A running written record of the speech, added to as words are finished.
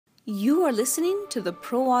You are listening to the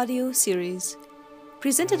Pro Audio series,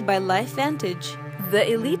 presented by LifeVantage. The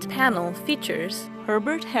elite panel features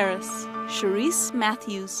Herbert Harris, Cherise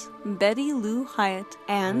Matthews, Betty Lou Hyatt,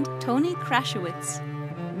 and Tony Krashowitz.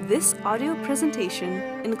 This audio presentation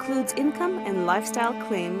includes income and lifestyle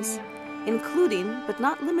claims, including but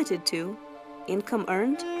not limited to income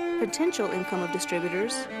earned, potential income of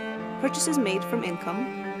distributors, purchases made from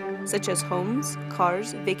income, such as homes,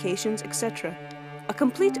 cars, vacations, etc. A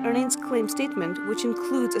complete earnings claim statement, which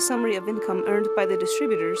includes a summary of income earned by the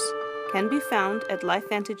distributors, can be found at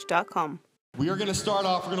lifevantage.com. We are going to start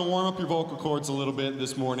off, we're going to warm up your vocal cords a little bit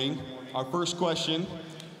this morning. Our first question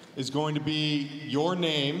is going to be your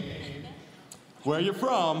name, where you're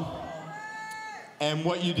from, and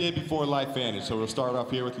what you did before LifeVantage. So we'll start off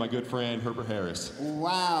here with my good friend, Herbert Harris.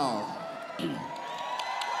 Wow.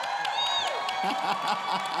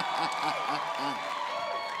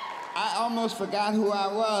 I almost forgot who I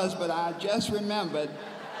was, but I just remembered.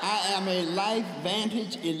 I am a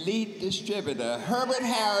LifeVantage elite distributor. Herbert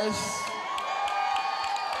Harris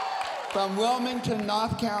from Wilmington,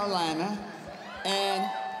 North Carolina. And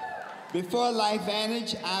before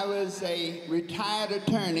LifeVantage, I was a retired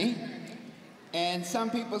attorney. And some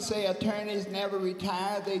people say attorneys never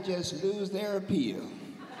retire, they just lose their appeal.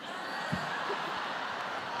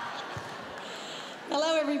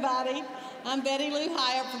 Hello, everybody. I'm Betty Lou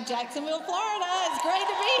Hyatt from Jacksonville, Florida. It's great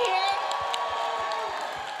to be here.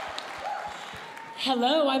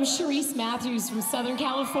 Hello, I'm Cherise Matthews from Southern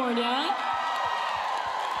California.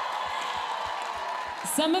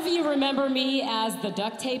 Some of you remember me as the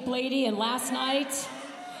duct tape lady, and last night,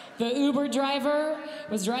 the Uber driver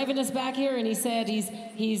was driving us back here, and he said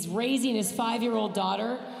he's raising his 5-year-old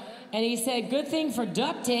daughter, and he said, good thing for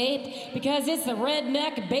duct tape, because it's the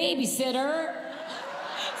redneck babysitter.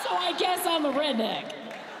 So I guess I'm a redneck.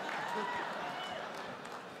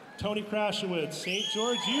 Tony Krashowitz, St.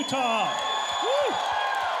 George, Utah. Woo!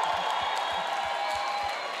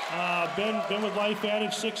 Been with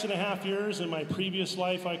LifeVantage 6.5 years. In my previous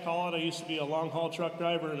life, I call it, I used to be a long-haul truck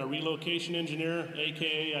driver and a relocation engineer,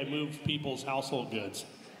 AKA I moved people's household goods.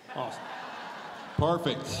 Awesome.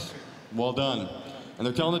 Perfect. Well done. And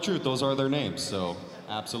they're telling the truth. Those are their names. So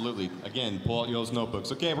absolutely. Again, pull out those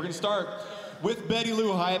notebooks. Okay, we're going to start with Betty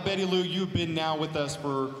Lou Hyatt. Betty Lou, you've been now with us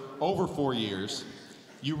for over 4 years.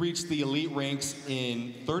 You reached the elite ranks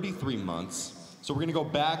in 33 months. So we're going to go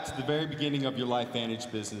back to the very beginning of your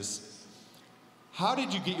LifeVantage business. How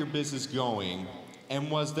did you get your business going?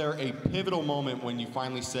 And was there a pivotal moment when you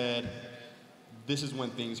finally said, this is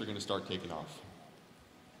when things are going to start taking off?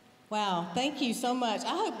 Wow, thank you so much.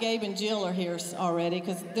 I hope Gabe and Jill are here already,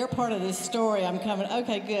 because they're part of this story. I'm coming.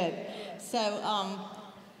 Okay, good. So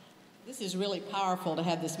this is really powerful to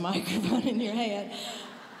have this microphone in your hand.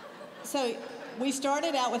 So we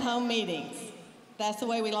started out with home meetings. That's the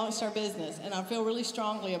way we launched our business, and I feel really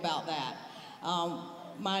strongly about that.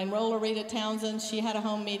 My enroller, Rita Townsend, she had a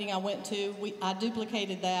home meeting I went to. I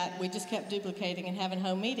duplicated that. We just kept duplicating and having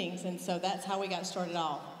home meetings, and so that's how we got started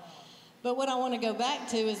off. But what I want to go back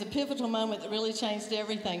to is a pivotal moment that really changed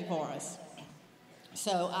everything for us.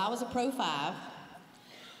 So I was a Pro 5.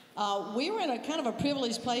 We were in a kind of a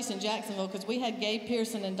privileged place in Jacksonville because we had Gabe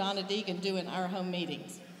Pearson and Donna Deegan doing our home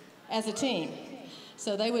meetings as a team.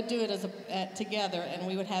 So they would do it together, and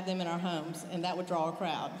we would have them in our homes, and that would draw a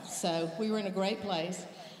crowd. So we were in a great place.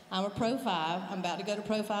 I'm a Pro 5. I'm about to go to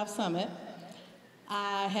Pro 5 Summit.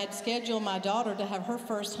 I had scheduled my daughter to have her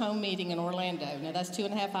first home meeting in Orlando. Now, that's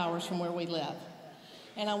 2.5 hours from where we live.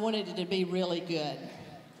 And I wanted it to be really good.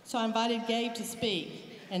 So I invited Gabe to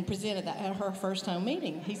speak and presented that at her first home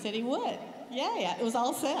meeting. He said he would. Yeah, it was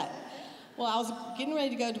all set. Well, I was getting ready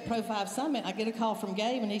to go to Pro 5 Summit. I get a call from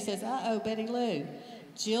Gabe, and he says, uh-oh, Betty Lou,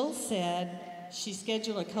 Jill said she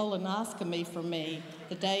scheduled a colonoscopy for me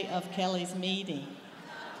the day of Kelly's meeting.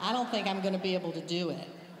 I don't think I'm going to be able to do it.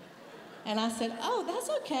 And I said, oh, that's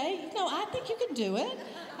okay. No, I think you can do it.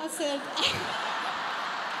 I said,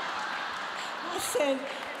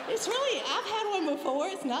 it's really, I've had one before.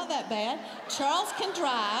 It's not that bad. Charles can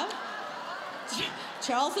drive.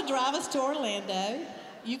 Charles will drive us to Orlando.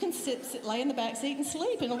 You can lay in the back seat and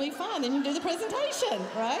sleep, and it'll be fine. Then you can do the presentation,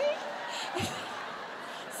 right?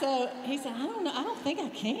 So he said, I don't know. I don't think I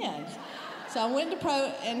can. So I went to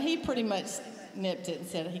Pro, and he pretty much nipped it and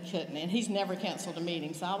said he couldn't, and he's never canceled a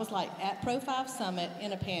meeting. So I was like at Pro 5 Summit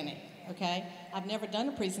in a panic, okay? I've never done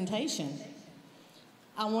a presentation.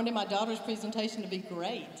 I wanted my daughter's presentation to be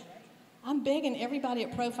great. I'm begging everybody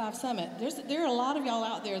at Pro 5 Summit. There are a lot of y'all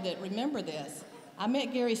out there that remember this. I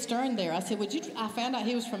met Gary Stern there. I said, I found out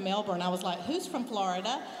he was from Melbourne. I was like, who's from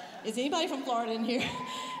Florida? Is anybody from Florida in here?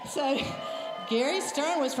 So Gary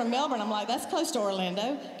Stern was from Melbourne. I'm like, that's close to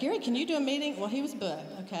Orlando. Gary, can you do a meeting? Well, he was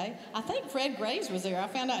booked, okay. I think Fred Graves was there. I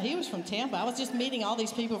found out he was from Tampa. I was just meeting all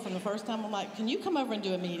these people from the first time. I'm like, can you come over and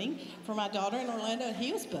do a meeting for my daughter in Orlando? And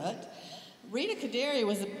he was booked. Rita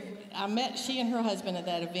Kaderi I met she and her husband at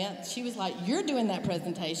that event. She was like, you're doing that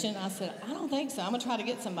presentation. I said, I don't think so. I'm gonna try to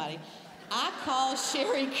get somebody. I called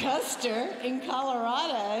Sherry Custer in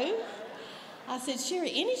Colorado. I said, Sherry,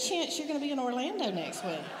 any chance you're gonna be in Orlando next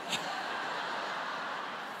week?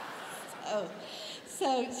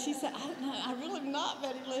 So she said, I don't know, I really am not,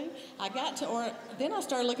 Betty Lou. I got to, then I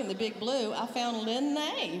started looking at the Big Blue. I found Lynn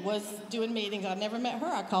Nay was doing meetings. I'd never met her.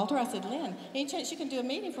 I called her. I said, Lynn, any chance you can do a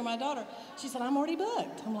meeting for my daughter? She said, I'm already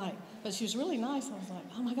booked. I'm like, but she was really nice. I was like,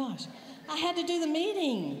 oh my gosh, I had to do the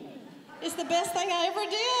meeting. It's the best thing I ever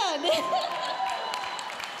did.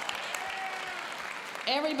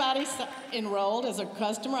 Everybody enrolled as a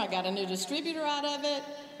customer. I got a new distributor out of it.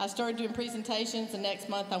 I started doing presentations, and next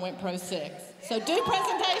month I went Pro 6. So do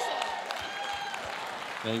presentations.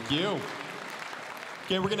 Thank you.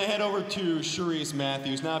 Okay, we're gonna head over to Charisse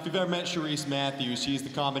Matthews. Now, if you've ever met Charisse Matthews, she's the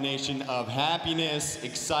combination of happiness,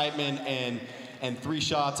 excitement, and 3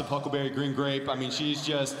 shots of Huckleberry Green Grape. I mean, she's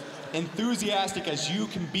just enthusiastic as you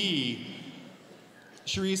can be.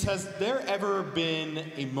 Charisse, has there ever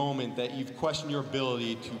been a moment that you've questioned your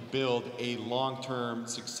ability to build a long-term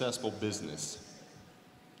successful business?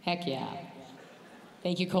 Heck yeah.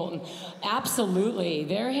 Thank you, Colton. Absolutely.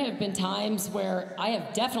 There have been times where I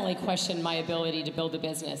have definitely questioned my ability to build a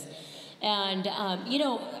business. And, you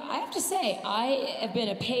know, I have to say, I have been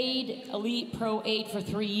a paid Elite Pro 8 for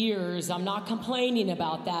 3 years. I'm not complaining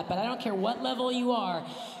about that, but I don't care what level you are,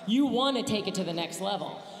 you want to take it to the next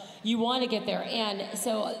level. You want to get there. And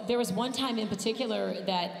so there was one time in particular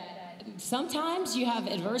that sometimes you have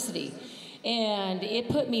adversity. And it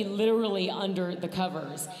put me literally under the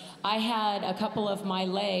covers. I had a couple of my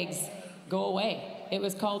legs go away. It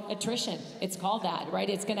was called attrition. It's called that, right?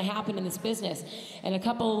 It's gonna happen in this business. And a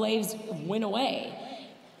couple of legs went away.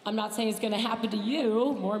 I'm not saying it's gonna happen to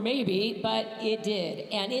you, or maybe, but it did.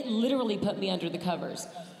 And it literally put me under the covers.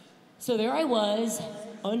 So there I was,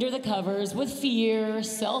 under the covers, with fear,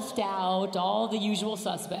 self-doubt, all the usual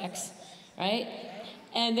suspects, right?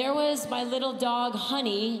 And there was my little dog,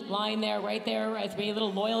 Honey, lying there, right there with me, a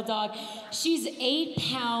little loyal dog. She's 8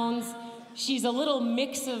 pounds. She's a little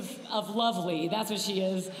mix of lovely, that's what she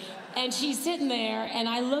is. And she's sitting there, and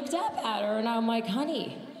I looked up at her, and I'm like,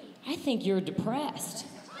 Honey, I think you're depressed.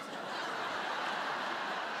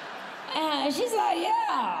 And she's like,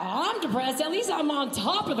 yeah, I'm depressed. At least I'm on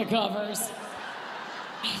top of the covers.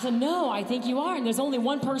 I said, no, I think you are. And there's only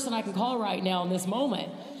one person I can call right now in this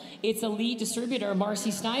moment. It's a lead distributor,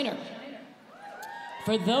 Marcy Steiner.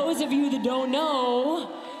 For those of you that don't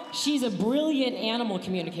know, she's a brilliant animal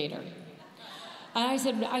communicator. And I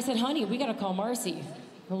said, honey, we gotta call Marcy.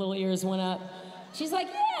 Her little ears went up. She's like,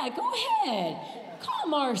 yeah, go ahead. Call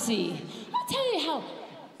Marcy. I'll tell you how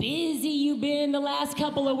busy you've been the last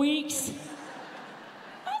couple of weeks.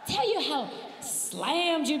 I'll tell you how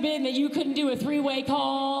slammed you've been that you couldn't do a 3-way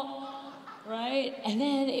call, right? And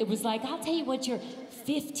then it was like, I'll tell you what your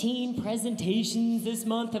 15 presentations this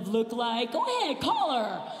month have looked like. Go ahead, call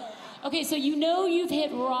her. Okay, so you know you've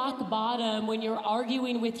hit rock bottom when you're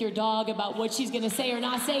arguing with your dog about what she's gonna say or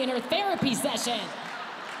not say in her therapy session.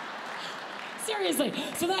 Seriously.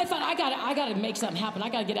 So then I thought, I gotta make something happen. I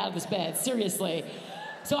gotta get out of this bed, seriously.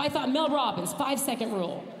 So I thought, Mel Robbins, 5-second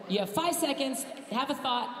rule. You have 5 seconds, have a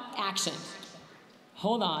thought, action.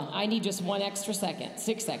 Hold on, I need just 1 extra second,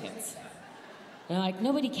 6 seconds. And I'm like,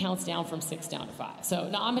 nobody counts down from 6 down to 5. So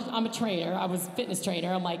no, I'm a trainer, I was a fitness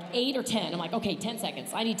trainer. I'm like 8 or 10. I'm like, okay, 10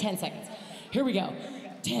 seconds. I need 10 seconds. Here we go.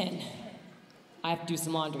 10. I have to do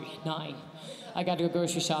some laundry. 9. I gotta go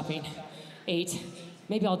grocery shopping. 8.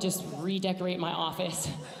 Maybe I'll just redecorate my office.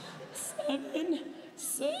 7,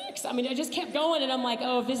 6. I mean, I just kept going and I'm like,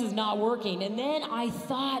 oh, if this is not working. And then I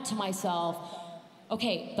thought to myself,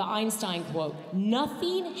 okay, the Einstein quote,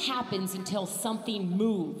 nothing happens until something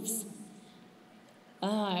moves.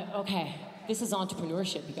 Okay, this is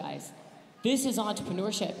entrepreneurship, you guys. This is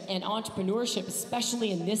entrepreneurship, and entrepreneurship,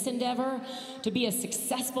 especially in this endeavor, to be a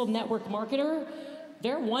successful network marketer,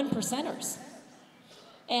 they're 1%ers.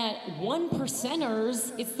 And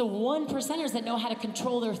 1%ers, it's the 1%ers that know how to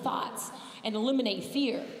control their thoughts and eliminate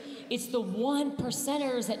fear. It's the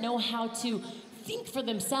 1%ers that know how to think for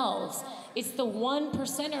themselves. It's the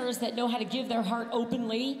 1%ers that know how to give their heart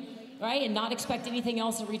openly, right, and not expect anything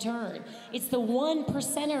else in return. It's the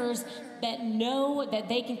 1%ers that know that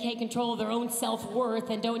they can take control of their own self-worth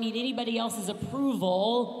and don't need anybody else's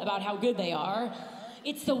approval about how good they are.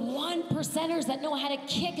 It's the 1%ers that know how to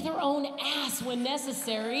kick their own ass when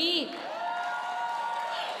necessary.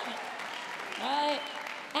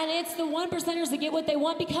 And it's the 1%ers that get what they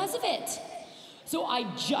want because of it. So I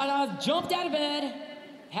jumped out of bed,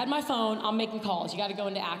 had my phone, I'm making calls. You got to go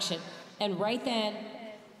into action. And right then,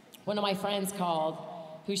 one of my friends called,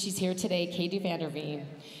 who she's here today, Katie Vanderveen.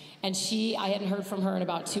 And I hadn't heard from her in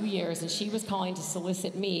about 2 years, and she was calling to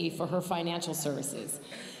solicit me for her financial services.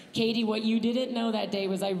 Katie, what you didn't know that day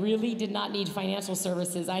was I really did not need financial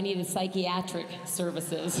services. I needed psychiatric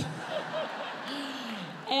services.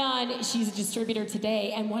 And she's a distributor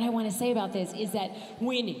today. And what I want to say about this is that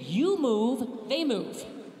when you move, they move.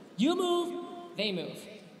 You move, they move.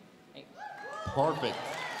 Right. Perfect.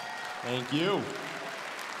 Thank you.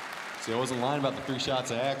 See, I wasn't lying about the 3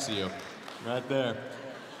 shots I asked you. Right there.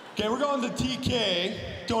 Okay, we're going to TK,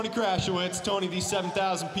 Tony Krashowitz. Tony, these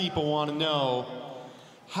 7,000 people want to know,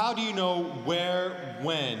 how do you know where,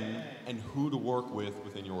 when, and who to work with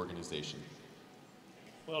within your organization?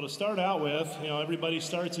 Well, to start out with, everybody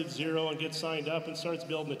starts at 0 and gets signed up and starts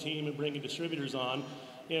building a team and bringing distributors on.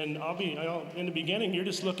 And in the beginning, you're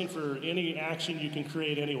just looking for any action you can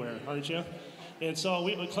create anywhere, aren't you? And so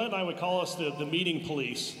Clint and I would call us the meeting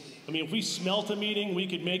police. I mean, if we smelt a meeting, we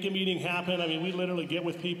could make a meeting happen. I mean, we literally get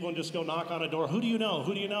with people and just go knock on a door. Who do you know?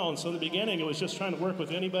 Who do you know? And so in the beginning, it was just trying to work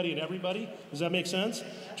with anybody and everybody. Does that make sense?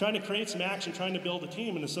 Trying to create some action, trying to build a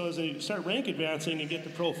team. And so as you start rank advancing and get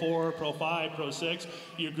to Pro 4, Pro 5, Pro 6,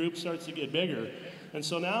 your group starts to get bigger. And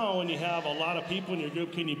so now when you have a lot of people in your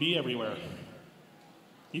group, can you be everywhere?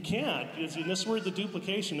 You can't. This is where the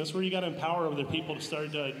duplication, this is where you got to empower other people to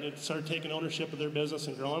start taking ownership of their business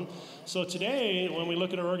and growing. So today, when we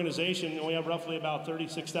look at our organization, we have roughly about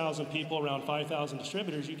 36,000 people, around 5,000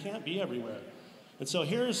 distributors. You can't be everywhere. And so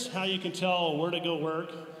here's how you can tell where to go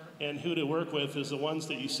work and who to work with is the ones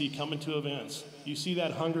that you see coming to events. You see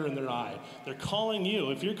that hunger in their eye. They're calling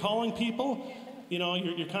you. If you're calling people,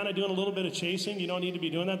 you're kind of doing a little bit of chasing. You don't need to be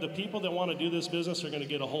doing that. The people that want to do this business are going to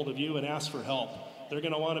get a hold of you and ask for help. They're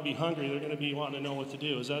going to want to be hungry. They're going to be wanting to know what to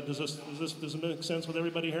do. Does it make sense with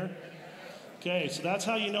everybody here? Okay, so that's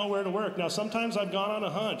how you know where to work. Now, sometimes I've gone on a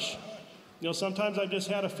hunch. Sometimes I've just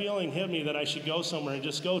had a feeling hit me that I should go somewhere and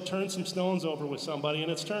just go turn some stones over with somebody, and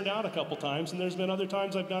it's turned out a couple times, and there's been other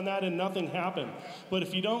times I've done that and nothing happened. But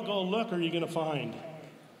if you don't go look, are you going to find?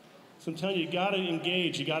 So I'm telling you, you got to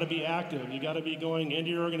engage, you got to be active, you got to be going into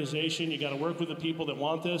your organization, you got to work with the people that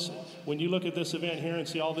want this. When you look at this event here and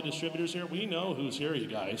see all the distributors here, we know who's here, you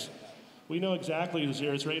guys. We know exactly who's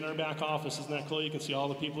here. It's right in our back office. Isn't that cool? You can see all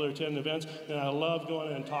the people that are attending events. And I love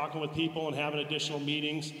going and talking with people and having additional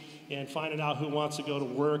meetings and finding out who wants to go to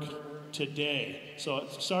work today. So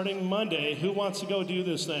starting Monday, who wants to go do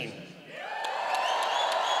this thing?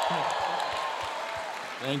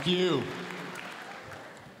 Thank you.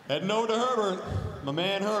 Heading over to Herbert, my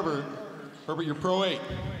man Herbert. Herbert, you're Pro 8.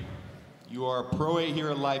 You are Pro 8 here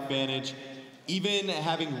at LifeVantage. Even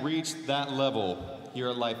having reached that level here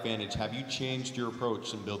at LifeVantage, have you changed your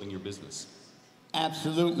approach in building your business?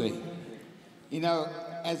 Absolutely.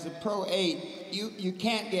 As a Pro 8, you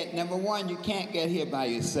can't get, number one, you can't get here by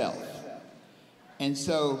yourself. And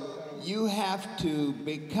so you have to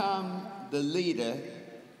become the leader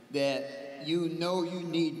that you know you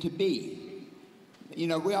need to be.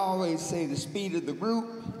 We always say the speed of the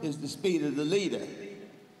group is the speed of the leader.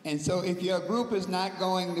 And so if your group is not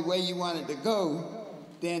going the way you want it to go,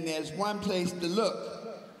 then there's one place to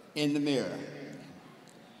look in the mirror.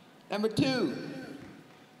 Number two,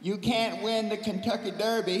 you can't win the Kentucky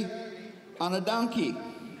Derby on a donkey.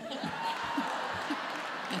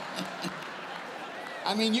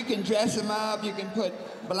 I mean, you can dress them up, you can put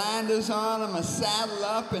blinders on them, a saddle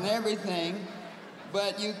up and everything,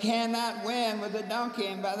 but you cannot win with a donkey.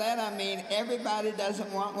 And by that I mean everybody doesn't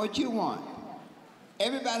want what you want.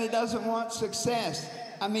 Everybody doesn't want success.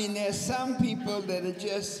 I mean, there's some people that are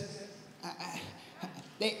just,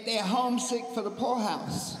 they're homesick for the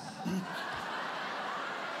poorhouse.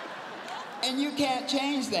 And you can't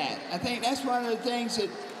change that. I think that's one of the things that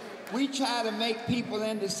we try to make people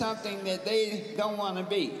into something that they don't want to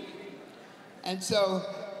be. And so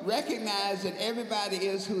recognize that everybody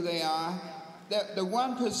is who they are. The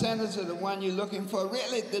 1%ers are the one you're looking for,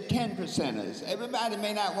 really the 10%ers. Everybody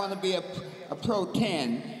may not want to be a Pro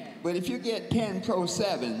 10, but if you get 10 Pro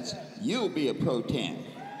 7s, you'll be a Pro 10.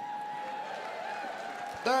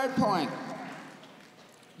 Third point,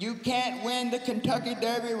 you can't win the Kentucky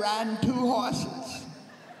Derby riding 2 horses.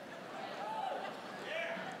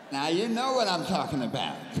 Now you know what I'm talking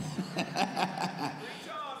about.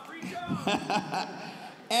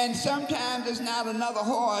 And sometimes it's not another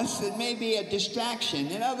horse, it may be a distraction.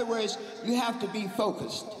 In other words, you have to be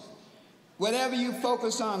focused. Whatever you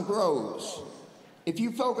focus on grows. If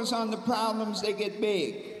you focus on the problems, they get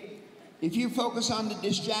big. If you focus on the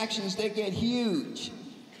distractions, they get huge.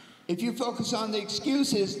 If you focus on the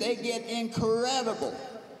excuses, they get incredible.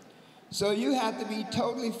 So you have to be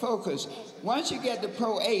totally focused. Once you get to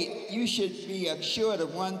Pro 8, you should be assured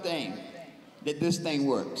of one thing, that this thing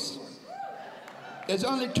works. There's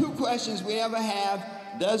only two questions we ever have: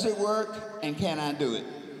 does it work, and can I do it?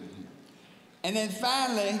 And then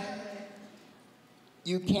finally,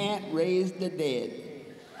 you can't raise the dead.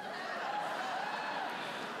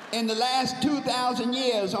 In the last 2,000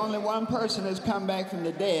 years, only one person has come back from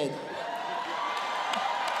the dead.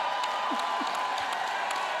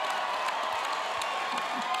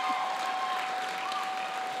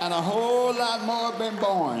 And a whole lot more have been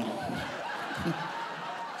born.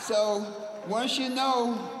 So once you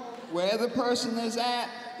know where the person is at,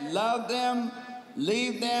 love them,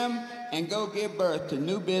 leave them, and go give birth to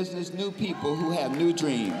new business, new people who have new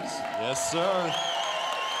dreams. Yes, sir.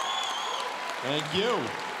 Thank you.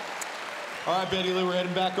 All right, Betty Lou, we're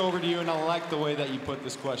heading back over to you, and I like the way that you put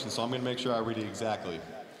this question, so I'm going to make sure I read it exactly.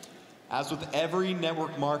 As with every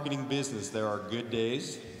network marketing business, there are good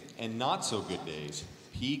days and not so good days,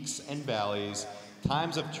 peaks and valleys,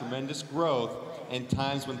 times of tremendous growth, and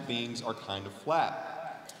times when things are kind of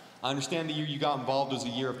flat. I understand the year you got involved was a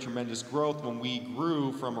year of tremendous growth when we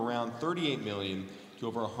grew from around 38 million to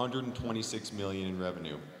over 126 million in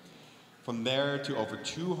revenue. From there to over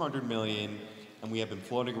 200 million, and we have been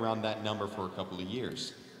floating around that number for a couple of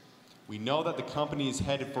years. We know that the company is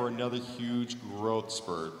headed for another huge growth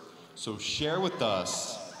spurt, so share with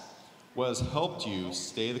us what has helped you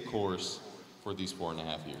stay the course for these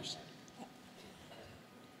 4.5 years.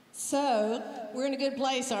 So, we're in a good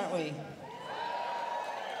place, aren't we?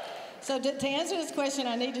 So to answer this question,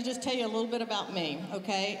 I need to just tell you a little bit about me,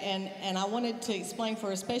 okay? And I wanted to explain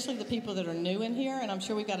for especially the people that are new in here, and I'm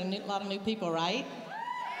sure we've got a lot of new people, right?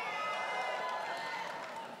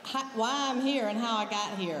 Why I'm here and how I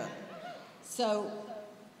got here. So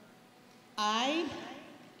I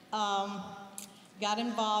got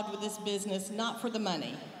involved with this business not for the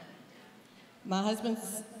money. My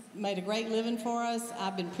husband's made a great living for us.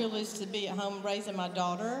 I've been privileged to be at home raising my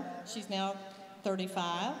daughter. She's now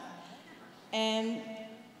 35. And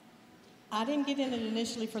I didn't get in it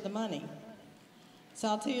initially for the money. So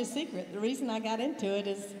I'll tell you a secret. The reason I got into it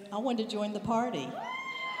is I wanted to join the party.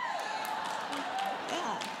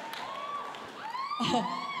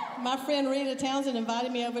 My friend Rita Townsend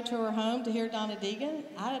invited me over to her home to hear Donna Deegan.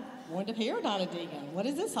 I wanted to hear Donna Deegan. What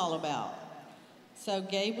is this all about? So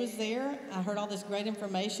Gabe was there. I heard all this great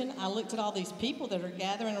information. I looked at all these people that are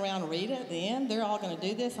gathering around Rita at the end. They're all going to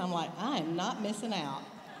do this. I'm like, I am not missing out.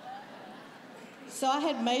 So I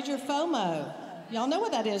had major FOMO. Y'all know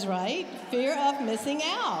what that is, right? Fear of missing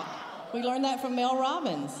out. We learned that from Mel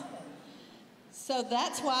Robbins. So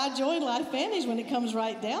that's why I joined LifeVantage when it comes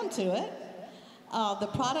right down to it. The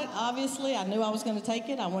product, obviously, I knew I was going to take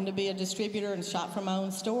it. I wanted to be a distributor and shop from my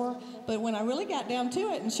own store. But when I really got down to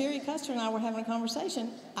it, and Sherry Custer and I were having a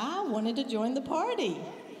conversation, I wanted to join the party.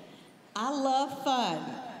 I love fun.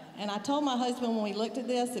 And I told my husband when we looked at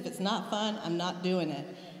this, if it's not fun, I'm not doing it.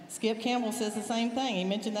 Skip Campbell says the same thing. He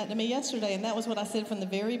mentioned that to me yesterday, and that was what I said from the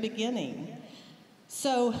very beginning.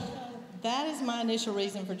 So that is my initial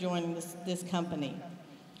reason for joining this company.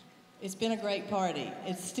 It's been a great party.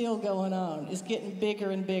 It's still going on. It's getting bigger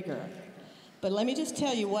and bigger. But let me just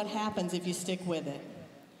tell you what happens if you stick with it.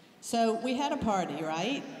 So we had a party,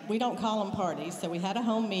 right? We don't call them parties. So we had a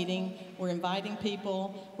home meeting. We're inviting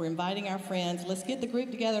people. We're inviting our friends. Let's get the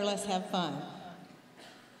group together. Let's have fun.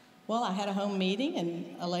 Well, I had a home meeting,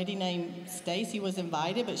 and a lady named Stacy was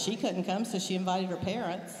invited, but she couldn't come, so she invited her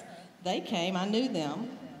parents. They came. I knew them.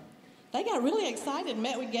 They got really excited and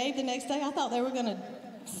met with Gabe the next day. I thought they were going to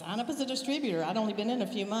sign up as a distributor. I'd only been in a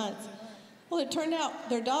few months. Well, it turned out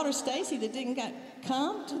their daughter, Stacy, that didn't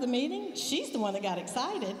come to the meeting, she's the one that got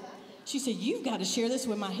excited. She said, you've got to share this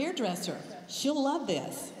with my hairdresser. She'll love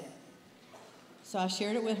this. So I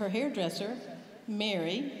shared it with her hairdresser,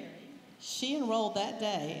 Mary. She enrolled that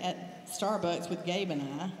day at Starbucks with Gabe and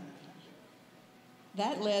I.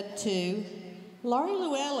 That led to Laurie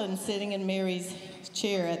Llewellyn sitting in Mary's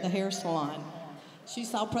chair at the hair salon. She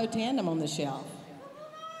saw Pro Tandem on the shelf.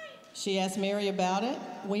 She asked Mary about it.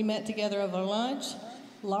 We met together over lunch.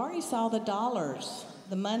 Laurie saw the dollars,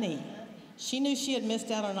 the money. She knew she had missed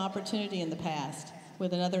out on an opportunity in the past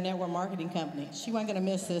with another network marketing company. She wasn't going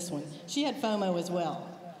to miss this one. She had FOMO as well.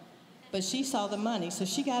 But she saw the money, so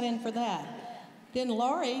she got in for that. Then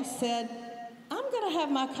Laurie said, I'm going going to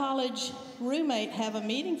have my college roommate have a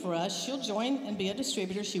meeting for us. She'll join and be a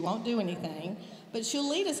distributor. She won't do anything, but she'll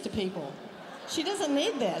lead us to people. She doesn't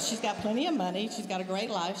need that. She's got plenty of money. She's got a great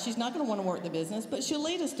life. She's not going to want to work the business, but she'll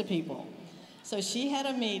lead us to people. So she had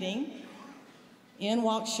a meeting. In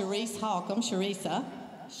walked Sharice Holcomb, Sharisa.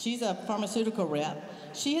 She's a pharmaceutical rep.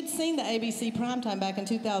 She had seen the ABC primetime back in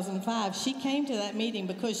 2005. She came to that meeting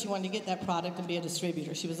because she wanted to get that product and be a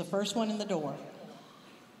distributor. She was the first one in the door.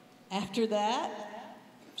 After that,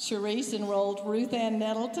 Sharice enrolled Ruth Ann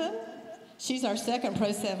Nettleton. She's our second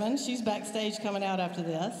Pro 7. She's backstage coming out after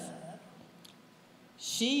this.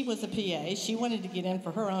 She was a PA. She wanted to get in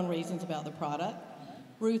for her own reasons about the product.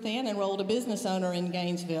 Ruth Ann enrolled a business owner in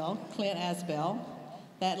Gainesville, Clint Asbell.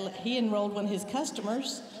 He enrolled one of his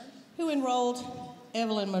customers, who enrolled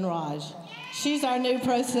Evelyn Monrage. She's our new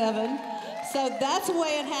Pro 7. So that's the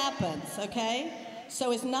way it happens, okay?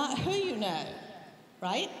 So it's not who you know,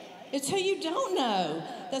 right? It's who you don't know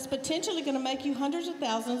that's potentially going to make you hundreds of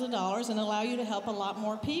thousands of dollars and allow you to help a lot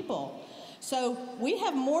more people. So we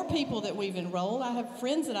have more people that we've enrolled. I have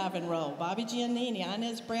friends that I've enrolled, Bobby Giannini,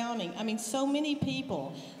 Inez Browning. I mean, so many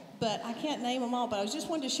people, but I can't name them all. But I just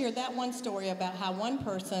wanted to share that one story about how one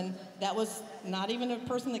person, that was not even a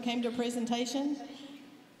person that came to a presentation,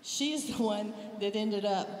 she's the one that ended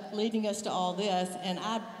up leading us to all this. And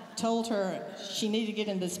I told her she needed to get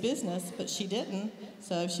into this business, but she didn't,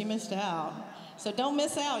 so she missed out. So don't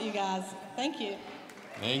miss out, you guys. Thank you.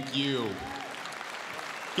 Thank you.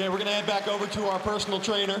 Okay, we're gonna head back over to our personal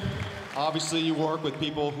trainer. Obviously, you work with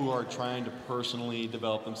people who are trying to personally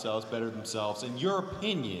develop themselves, better themselves. In your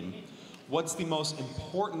opinion, what's the most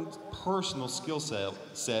important personal skill set,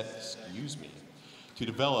 to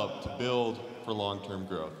develop, to build for long-term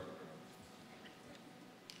growth?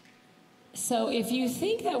 So if you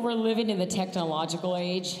think that we're living in the technological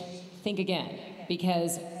age, think again,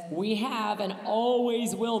 because we have and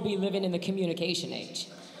always will be living in the communication age.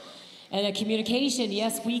 And the communication,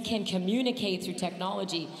 yes, we can communicate through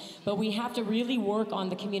technology, but we have to really work on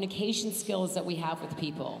the communication skills that we have with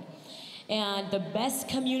people. And the best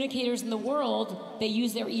communicators in the world, they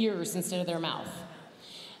use their ears instead of their mouth.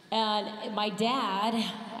 And my dad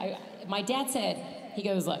said, he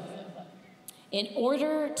goes, look, in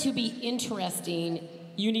order to be interesting,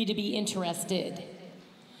 you need to be interested.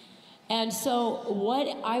 And so what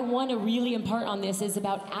I want to really impart on this is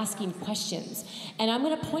about asking questions. And I'm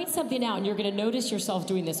going to point something out, and you're going to notice yourself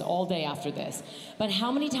doing this all day after this. But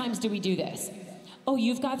how many times do we do this? Oh,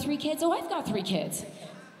 you've got 3 kids? Oh, I've got 3 kids.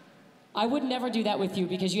 I would never do that with you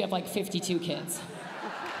because you have like 52 kids.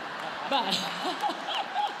 But,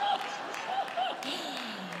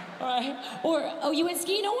 all right. Or, oh, you went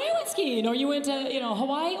skiing? Oh, I went skiing. Or you went to,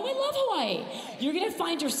 Hawaii? Oh, I love Hawaii. You're going to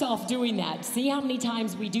find yourself doing that. See how many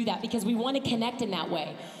times we do that because we want to connect in that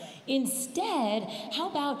way. Instead, how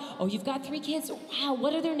about, oh, you've got 3 kids? Wow,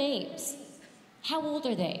 what are their names? How old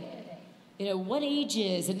are they? What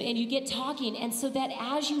ages? And you get talking. And so that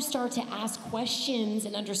as you start to ask questions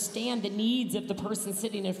and understand the needs of the person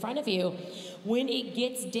sitting in front of you, when it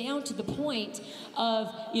gets down to the point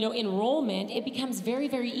of, enrollment, it becomes very,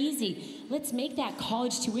 very easy. Let's make that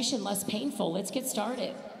college tuition less painful. Let's get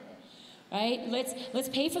started. Right? Let's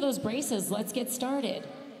pay for those braces. Let's get started.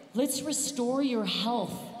 Let's restore your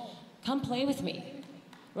health. Come play with me.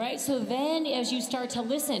 Right? So then as you start to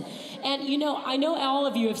listen, and I know all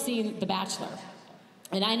of you have seen The Bachelor.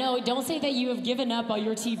 And I know, don't say that you have given up on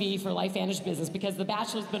your TV for LifeVantage business because The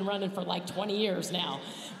Bachelor's been running for like 20 years now,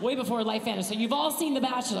 way before LifeVantage. So you've all seen The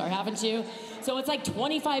Bachelor, haven't you? So it's like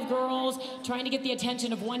 25 girls trying to get the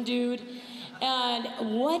attention of one dude. And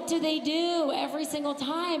what do they do every single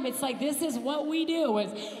time? It's like, this is what we do.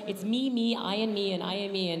 It's me, I and me, and I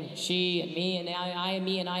and me, and she, and me, and I and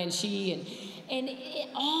me, and I and she. And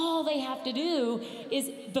all they have to do is,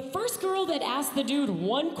 the first girl that asks the dude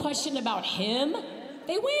one question about him,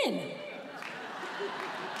 they win.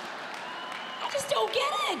 I just don't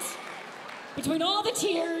get it. Between all the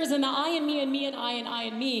tears and the I and me and me and I and I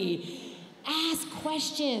and me, ask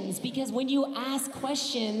questions, because when you ask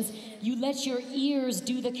questions, you let your ears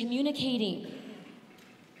do the communicating.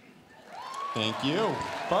 Thank you.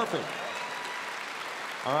 Perfect.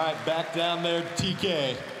 All right, back down there,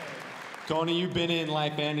 TK. Tony, you've been in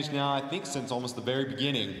LifeVantage now, I think, since almost the very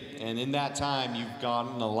beginning. And in that time, you've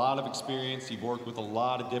gotten a lot of experience. You've worked with a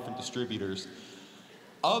lot of different distributors.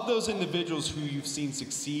 Of those individuals who you've seen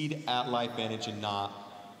succeed at LifeVantage and not,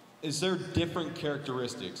 is there different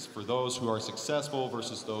characteristics for those who are successful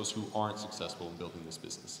versus those who aren't successful in building this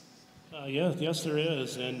business? Yes, there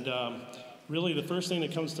is. And really, the first thing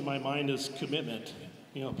that comes to my mind is commitment.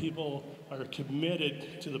 People are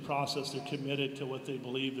committed to the process. They're committed to what they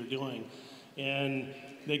believe they're doing. And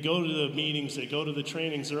they go to the meetings, they go to the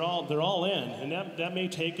trainings, they're all in. And that may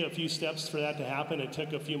take a few steps for that to happen. It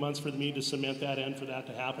took a few months for me to cement that in for that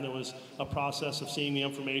to happen. It was a process of seeing the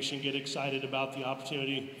information, get excited about the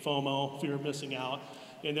opportunity, FOMO, fear of missing out.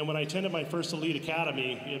 And then when I attended my first Elite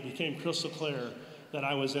Academy, it became crystal clear that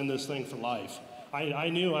I was in this thing for life. I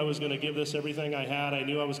knew I was going to give this everything I had. I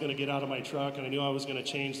knew I was going to get out of my truck, and I knew I was going to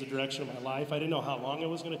change the direction of my life. I didn't know how long it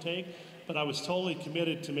was going to take, but I was totally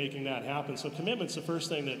committed to making that happen. So commitment's the first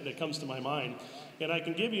thing that comes to my mind. And I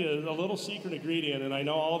can give you a little secret ingredient, and I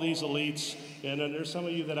know all these elites, and then there's some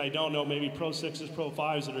of you that I don't know, maybe Pro 6s, Pro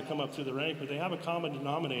 5s that are come up through the rank, but they have a common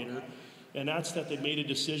denominator, and that's that they made a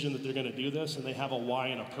decision that they're going to do this, and they have a why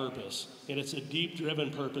and a purpose. And it's a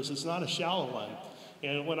deep-driven purpose. It's not a shallow one.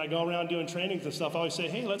 And when I go around doing trainings and stuff, I always say,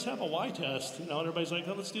 hey, let's have a why test. You know, and everybody's like,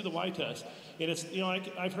 oh, let's do the why test. And it's, you know,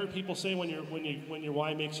 I've heard people say when your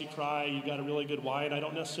why makes you cry, you've got a really good why, and I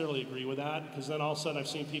don't necessarily agree with that, because then all of a sudden I've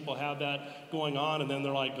seen people have that going on, and then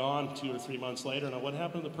they're like gone 2 or 3 months later. Now, what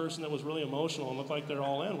happened to the person that was really emotional and looked like they're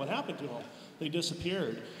all in? What happened to them? They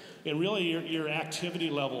disappeared. And really, your activity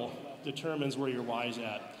level determines where your why's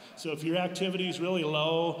at. So if your activity is really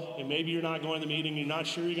low, and maybe you're not going to the meeting, you're not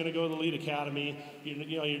sure you're going to go to the Elite Academy,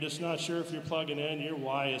 you're just not sure if you're plugging in, your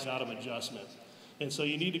why is out of adjustment. And so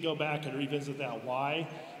you need to go back and revisit that why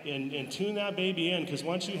and tune that baby in, because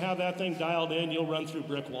once you have that thing dialed in, you'll run through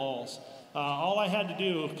brick walls. All I had to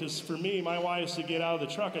do, because for me, my why is to get out of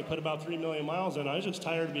the truck. I put about 3 million miles in. I was just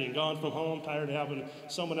tired of being gone from home, tired of having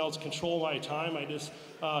someone else control my time.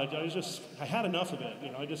 I had enough of it.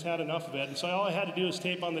 You know, I just had enough of it. And so all I had to do is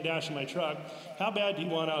tape on the dash of my truck, how bad do you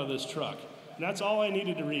want out of this truck? And that's all I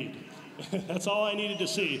needed to read. That's all I needed to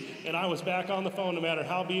see. And I was back on the phone no matter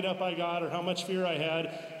how beat up I got or how much fear I had.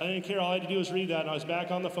 I didn't care. All I had to do was read that. And I was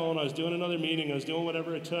back on the phone. I was doing another meeting. I was doing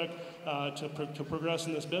whatever it took to progress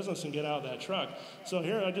in this business and get out of that truck. So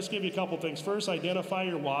here, I'll just give you a couple things. First, identify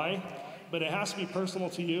your why, but it has to be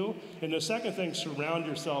personal to you. And the second thing, surround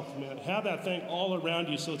yourself, man. Have that thing all around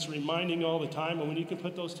you so it's reminding you all the time. And when you can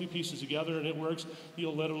put those two pieces together and it works,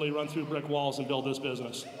 you'll literally run through brick walls and build this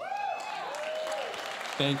business.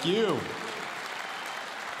 Thank you.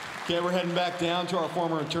 Okay, we're heading back down to our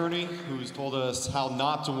former attorney who's told us how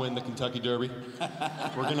not to win the Kentucky Derby.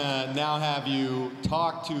 We're gonna now have you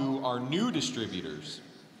talk to our new distributors.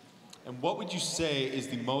 And what would you say is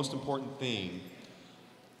the most important thing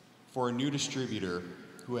for a new distributor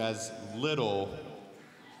who has little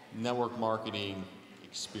network marketing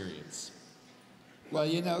experience? Well,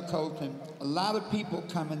 you know, Colton, a lot of people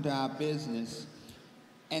come into our business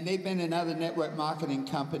and they've been in other network marketing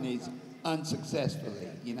companies unsuccessfully.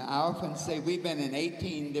 You know, I often say we've been in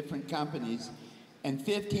 18 different companies, and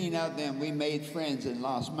 15 of them we made friends and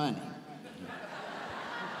lost money.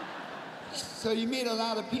 So you meet a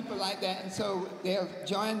lot of people like that, and so they'll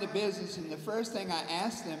join the business, and the first thing I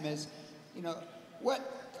ask them is,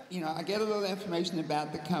 I get a little information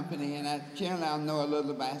about the company, and I'll know a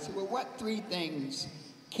little about it. I say, well, what 3 things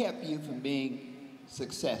kept you from being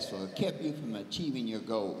successful, kept you from achieving your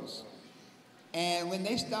goals? And when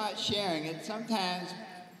they start sharing it, sometimes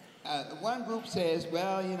one group says,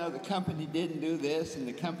 well, the company didn't do this and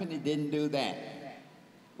the company didn't do that.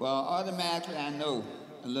 Well, automatically I know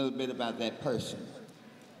a little bit about that person.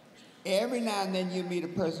 Every now and then you meet a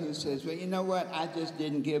person who says, well, you know what, I just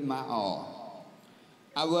didn't give my all.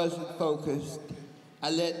 I wasn't focused.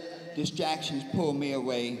 I let distractions pull me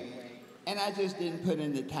away, and I just didn't put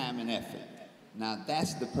in the time and effort. Now,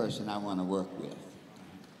 that's the person I want to work with.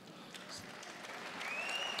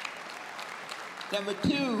 Number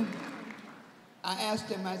 2, I asked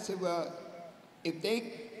them, I said, well, if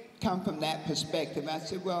they come from that perspective, I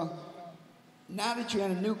said, well, now that you're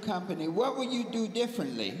in a new company, what will you do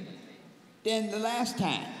differently than the last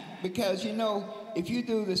time? Because, if you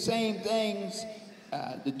do the same things,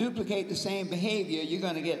 to duplicate the same behavior, you're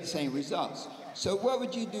going to get the same results. So what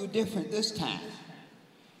would you do different this time?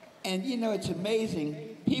 And it's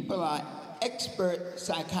amazing, people are expert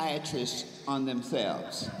psychiatrists on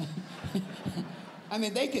themselves. I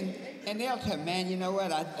mean, they can, and they'll tell, man, you know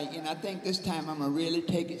what, I think this time I'm gonna really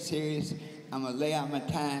take it serious. I'm gonna lay out my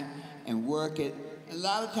time and work it. A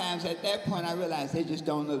lot of times at that point I realize they just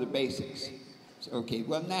don't know the basics. So, okay,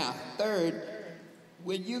 well now, 3rd,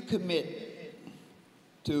 will you commit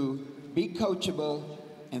to be coachable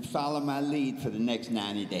and follow my lead for the next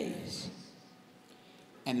 90 days?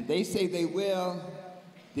 And if they say they will,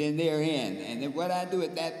 then they're in. And then what I do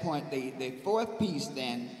at that point, the 4th piece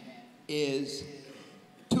then is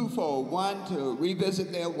twofold. 1, to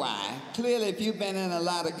revisit their why. Clearly, if you've been in a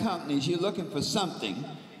lot of companies, you're looking for something.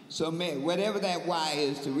 So whatever that why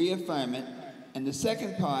is, to reaffirm it. And the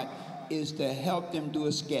second part is to help them do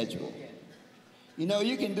a schedule. You know,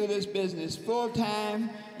 you can do this business full-time,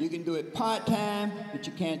 you can do it part-time, but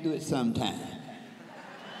you can't do it sometime.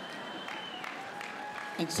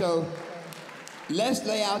 And so, let's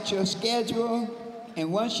lay out your schedule,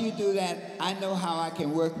 and once you do that, I know how I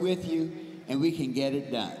can work with you, and we can get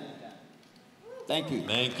it done. Thank you.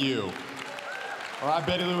 Thank you. All right,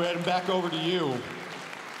 Betty Lou, heading back over to you.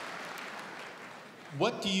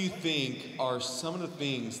 What do you think are some of the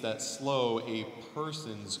things that slow a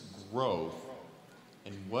person's growth?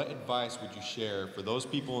 And what advice would you share for those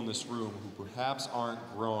people in this room who perhaps aren't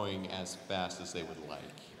growing as fast as they would like?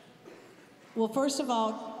 Well, first of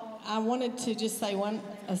all, I wanted to just say one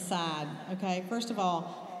aside, okay? First of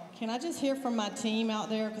all, can I just hear from my team out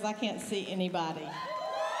there? Because I can't see anybody. Yay!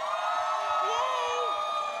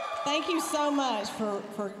 Thank you so much for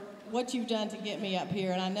what you've done to get me up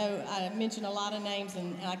here. And I know I mentioned a lot of names,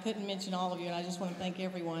 and I couldn't mention all of you, and I just want to thank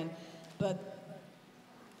everyone. But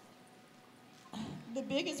the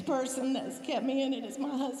biggest person that's kept me in it is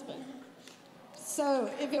my husband. So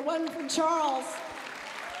if it wasn't for Charles,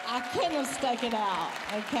 I couldn't have stuck it out,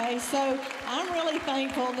 okay? So I'm really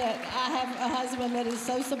thankful that I have a husband that is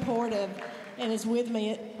so supportive and is with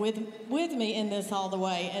me in this all the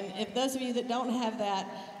way. And if those of you that don't have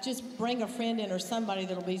that, just bring a friend in or somebody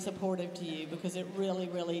that'll be supportive to you, because it really,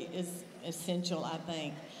 really is essential, I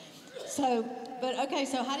think. So, but okay,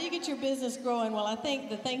 so how do you get your business growing? Well, I think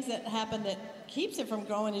the things that happen that keeps it from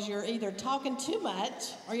growing is you're either talking too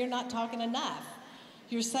much or you're not talking enough.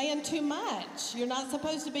 You're saying too much. You're not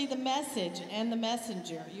supposed to be the message and the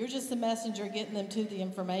messenger. You're just the messenger getting them to the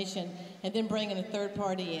information and then bringing a third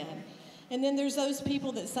party in. And then there's those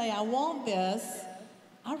people that say, I want this.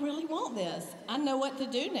 I really want this. I know what to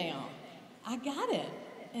do now. I got it.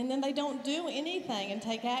 And then they don't do anything and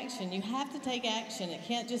take action. You have to take action. It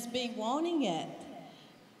can't just be wanting it,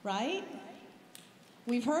 right?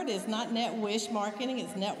 We've heard it's not net wish marketing,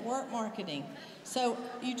 it's network marketing. So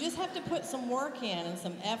you just have to put some work in and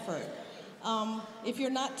some effort. If you're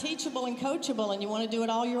not teachable and coachable and you want to do it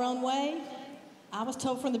all your own way, I was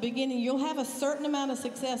told from the beginning you'll have a certain amount of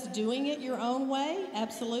success doing it your own way,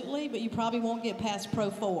 absolutely, but you probably won't get past Pro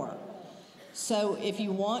 4. So if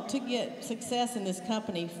you want to get success in this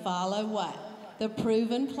company, follow what? The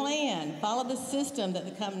proven plan. Follow the system that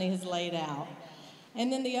the company has laid out.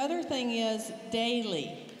 And then the other thing is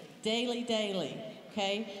daily,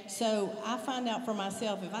 okay? So I find out for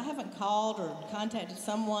myself, if I haven't called or contacted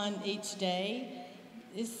someone each day,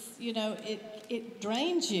 it's, you know, it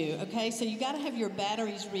drains you, okay? So you gotta have your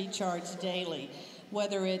batteries recharged daily,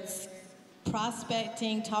 whether it's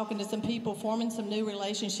prospecting, talking to some people, forming some new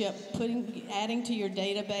relationship, adding to your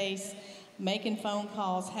database, making phone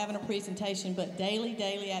calls, having a presentation, but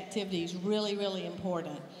daily activity is really, really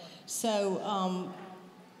important. So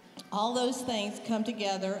all those things come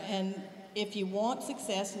together, and if you want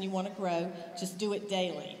success and you want to grow, just do it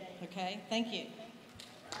daily, okay? Thank you.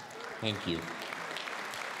 Thank you.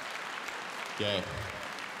 Okay.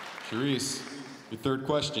 Charisse, your third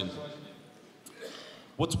question.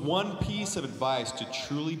 What's one piece of advice to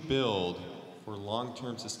truly build for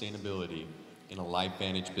long-term sustainability in a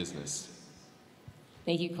LifeVantage business?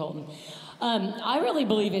 Thank you, Colton. I really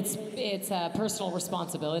believe it's personal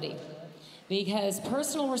responsibility. Because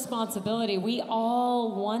personal responsibility, we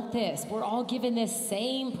all want this. We're all given the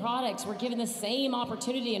same products. We're given the same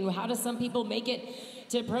opportunity. And how do some people make it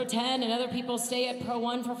to Pro 10 and other people stay at Pro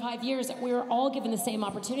 1 for 5 years? We're all given the same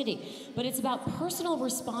opportunity. But it's about personal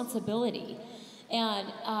responsibility.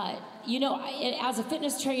 And, you know, as a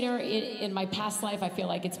fitness trainer in my past life, I feel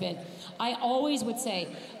like it's been, I always would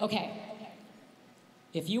say, okay,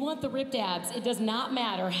 if you want the ripped abs, it does not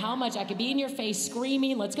matter how much I could be in your face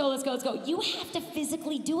screaming, let's go, let's go, let's go. You have to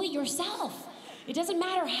physically do it yourself. It doesn't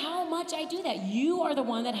matter how much I do that. You are the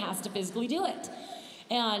one that has to physically do it.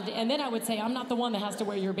 And then I would say, I'm not the one that has to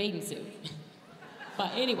wear your bathing suit.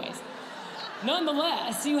 But anyways,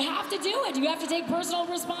 nonetheless, you have to do it. You have to take personal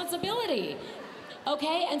responsibility.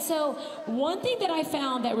 Okay, and so one thing that I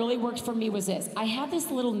found that really worked for me was this. I have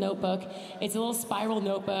this little notebook. It's a little spiral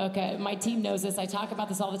notebook. My team knows this. I talk about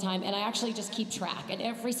this all the time, and I actually just keep track. And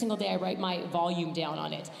every single day I write my volume down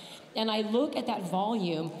on it. And I look at that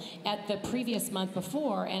volume at the previous month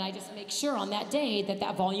before, and I just make sure on that day that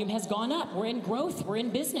that volume has gone up. We're in growth. We're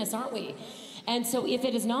in business, aren't we? And so if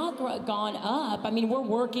it has not gone up, I mean, we're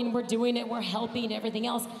working, we're doing it, we're helping, everything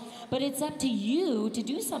else. But it's up to you to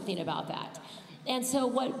do something about that. And so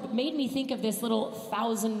what made me think of this little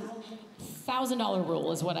 $1,000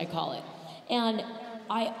 rule is what I call it. And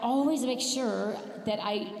I always make sure that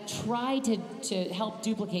I try to help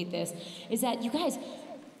duplicate this, is that, you guys,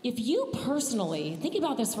 If you personally, think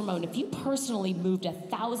about this for a moment, if you personally moved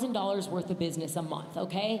 $1,000 worth of business a month,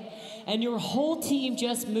 okay? And your whole team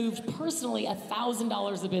just moved personally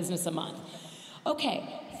 $1,000 of business a month. Okay,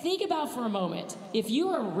 think about for a moment, if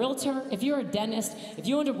you're a realtor, if you're a dentist, if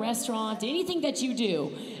you own a restaurant, anything that you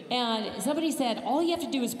do, and somebody said, all you have to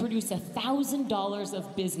do is produce $1,000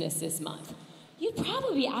 of business this month, you'd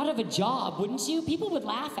probably be out of a job, wouldn't you? People would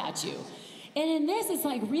laugh at you. And in this, it's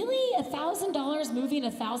like, really, $1,000, moving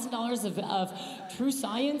 $1,000 of true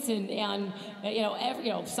science and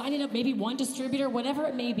signing up maybe one distributor, whatever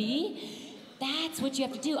it may be, that's what you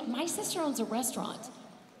have to do. My sister owns a restaurant.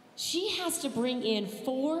 She has to bring in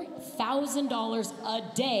 $4,000 a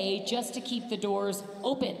day just to keep the doors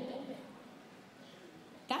open.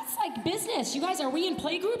 That's like business. You guys, are we in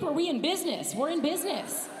playgroup or are we in business? We're in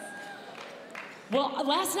business. Well,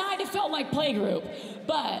 last night it felt like playgroup,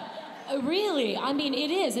 but really, I mean,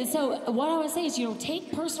 it is. And so what I want to say is,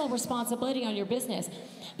 take personal responsibility on your business,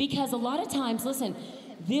 because a lot of times, listen,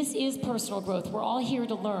 this is personal growth. We're all here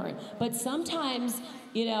to learn. But sometimes,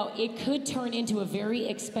 it could turn into a very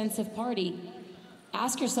expensive party.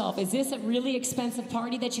 Ask yourself, is this a really expensive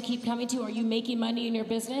party that you keep coming to? Are you making money in your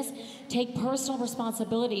business? Take personal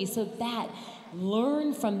responsibility so that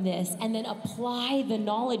learn from this and then apply the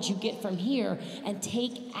knowledge you get from here and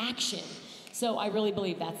take action. So I really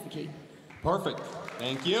believe that's the key. Perfect.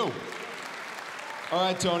 Thank you. All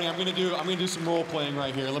right, Tony, I'm gonna do some role playing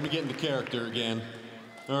right here. Let me get into character again.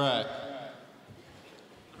 All right.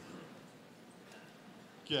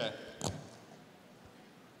 Okay.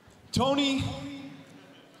 Tony,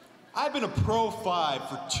 I've been a Pro 5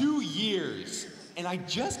 for 2 years, and I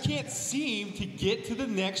just can't seem to get to the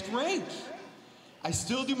next rank. I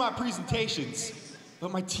still do my presentations,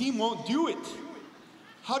 but my team won't do it.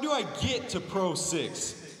 How do I get to Pro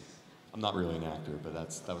 6? I'm not really an actor, but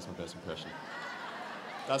that was my best impression.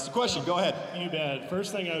 That's the question. Go ahead. You bet.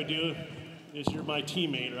 First thing I would do is, you're my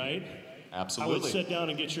teammate, right? Absolutely. I would sit down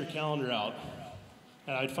and get your calendar out,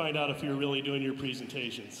 and I'd find out if you're really doing your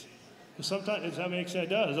presentations. Because sometimes that makes sense,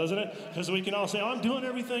 doesn't it? Because we can all say, oh, I'm doing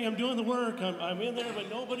everything, I'm doing the work, I'm in there, but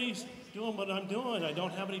nobody's doing what I'm doing. I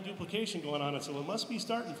don't have any duplication going on. And so it must be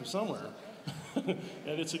starting from somewhere. And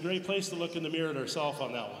it's a great place to look in the mirror at ourselves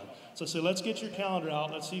on that one. So say, let's get your calendar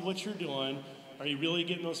out, let's see what you're doing. Are you really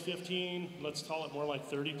getting those 15, let's call it more like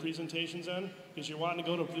 30 presentations in? Because you're wanting to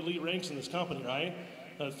go to elite ranks in this company, right?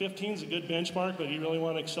 15 is a good benchmark, but you really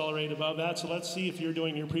want to accelerate above that. So let's see if you're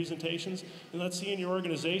doing your presentations, and let's see in your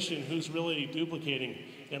organization who's really duplicating,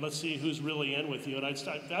 and let's see who's really in with you. And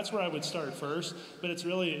that's where I would start first, but it's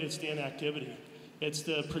the inactivity. It's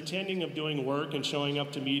the pretending of doing work and showing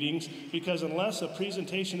up to meetings, because unless a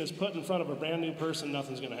presentation is put in front of a brand new person,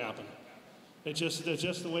 nothing's going to happen. It's just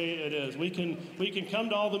the way it is. We can come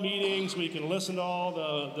to all the meetings, we can listen to all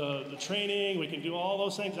the training, we can do all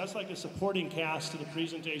those things. That's like a supporting cast to the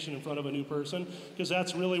presentation in front of a new person, because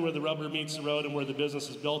that's really where the rubber meets the road and where the business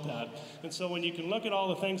is built at. And so when you can look at all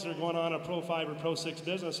the things that are going on in a Pro 5 or Pro 6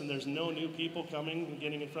 business, and there's no new people coming and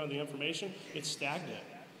getting in front of the information, it's stagnant.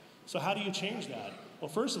 So how do you change that? Well,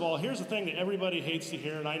 first of all, here's the thing that everybody hates to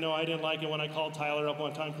hear, and I know I didn't like it when I called Tyler up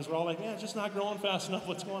one time, because we're all like, yeah, it's just not growing fast enough.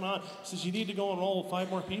 What's going on? He says, you need to go enroll 5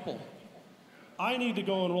 more people. I need to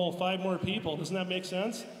go enroll 5 more people. Doesn't that make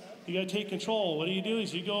sense? You got to take control. What do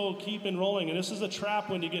is you go keep enrolling, and this is a trap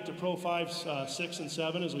when you get to Pro 5, 6, and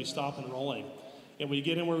 7, is we stop enrolling. And we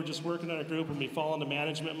get in where we're just working in a group and we fall into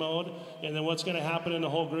management mode. And then what's going to happen in the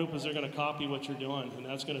whole group is they're going to copy what you're doing. And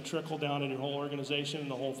that's going to trickle down in your whole organization,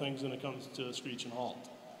 and the whole thing's going to come to a screeching halt.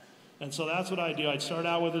 And so that's what I do. I'd start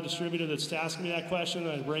out with a distributor that's asking me that question,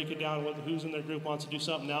 and I'd break it down with who's in their group wants to do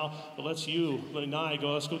something now. But let's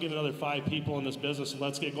go get another 5 people in this business, and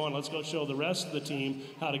let's get going. Let's go show the rest of the team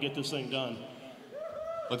how to get this thing done.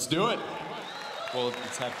 Let's do it. Well,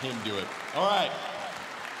 let's have him do it. All right.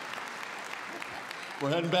 We're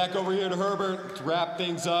heading back over here to Herbert to wrap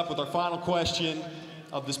things up with our final question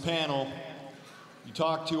of this panel. You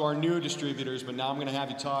talked to our new distributors, but now I'm going to have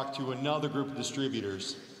you talk to another group of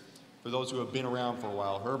distributors, for those who have been around for a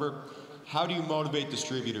while. Herbert, how do you motivate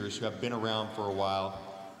distributors who have been around for a while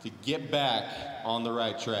to get back on the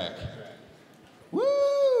right track?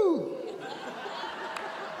 Woo!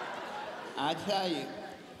 I tell you,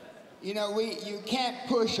 you can't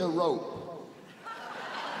push a rope.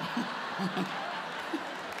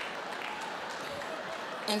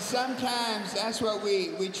 And sometimes that's what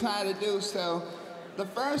we try to do. So the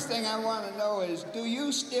first thing I want to know is, do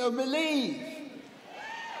you still believe?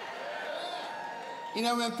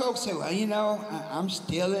 When folks say, well, I'm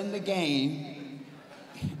still in the game,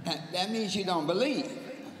 that means you don't believe.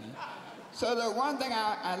 So the one thing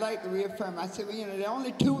I like to reaffirm, I said, well, you know, there are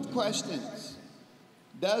only two questions.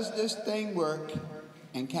 Does this thing work,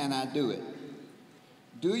 and can I do it?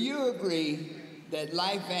 Do you agree that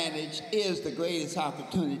LifeVantage is the greatest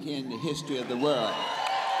opportunity in the history of the world?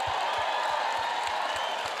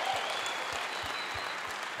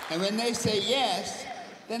 And when they say yes,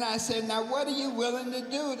 then I said, now what are you willing to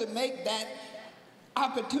do to make that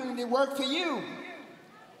opportunity work for you?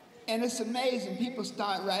 And it's amazing. People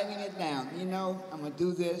start writing it down. You know, I'm going to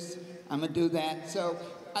do this, I'm going to do that. So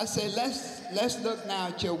I say, let's look now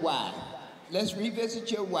at your why. Let's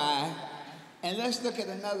revisit your why, and let's look at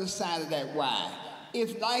another side of that why.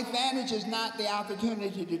 If LifeVantage is not the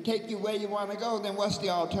opportunity to take you where you want to go, then what's the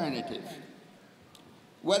alternative?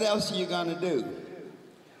 What else are you going to do?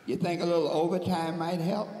 You think a little overtime might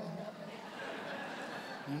help?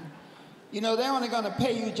 You know, they're only going to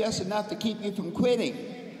pay you just enough to keep you from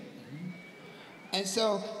quitting. And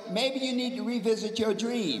so maybe you need to revisit your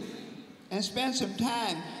dream and spend some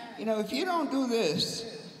time. You know, if you don't do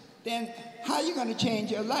this, then how are you going to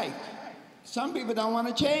change your life? Some people don't want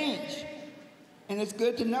to change. And it's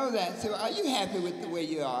good to know that. So are you happy with the way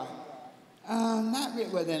you are? Not really.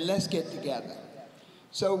 Well, then let's get together.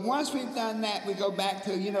 So once we've done that, we go back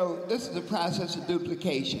to, you know, this is the process of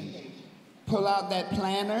duplication. Pull out that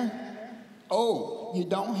planner. Oh, you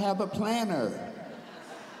don't have a planner.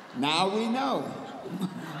 Now we know.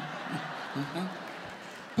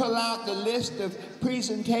 Pull out the list of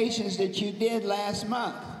presentations that you did last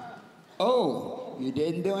month. Oh, you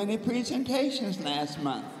didn't do any presentations last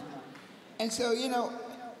month. And so, you know,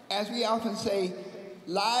 as we often say,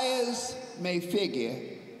 liars may figure,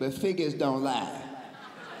 but figures don't lie.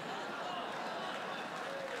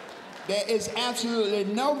 There is absolutely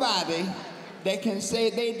nobody that can say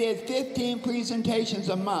they did 15 presentations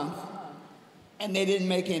a month and they didn't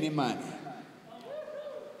make any money.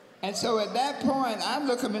 And so at that point, I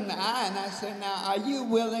look them in the eye and I say, now, are you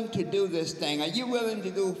willing to do this thing? Are you willing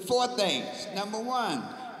to do 4 things? Number 1,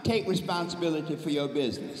 take responsibility for your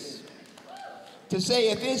business. To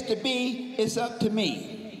say, if it's to be, it's up to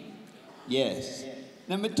me. Yes.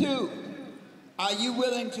 Number 2, are you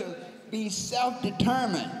willing to be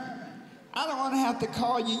self-determined? I don't want to have to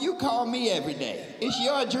call you. You call me every day. It's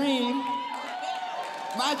your dream.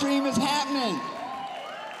 My dream is happening.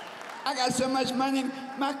 I got so much money,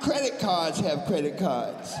 my credit cards have credit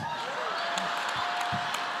cards.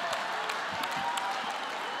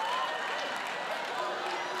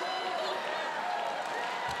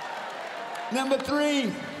 Number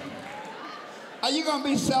 3, are you going to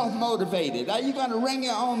be self-motivated? Are you going to ring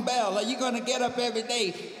your own bell? Are you going to get up every day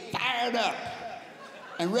fired up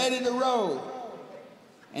and ready to roll?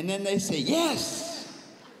 And then they say, yes.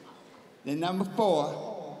 Then number 4,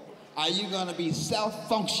 are you going to be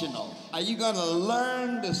self-functional? Are you going to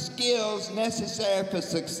learn the skills necessary for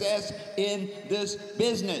success in this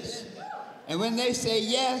business? And when they say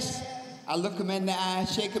yes, I look them in the eye,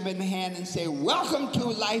 shake them in the hand, and say, welcome to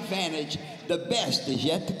LifeVantage. The best is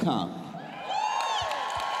yet to come.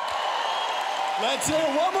 Let's hear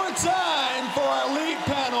it one more time for our elite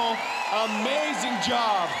panel. Amazing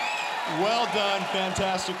job. Well done.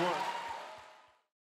 Fantastic work.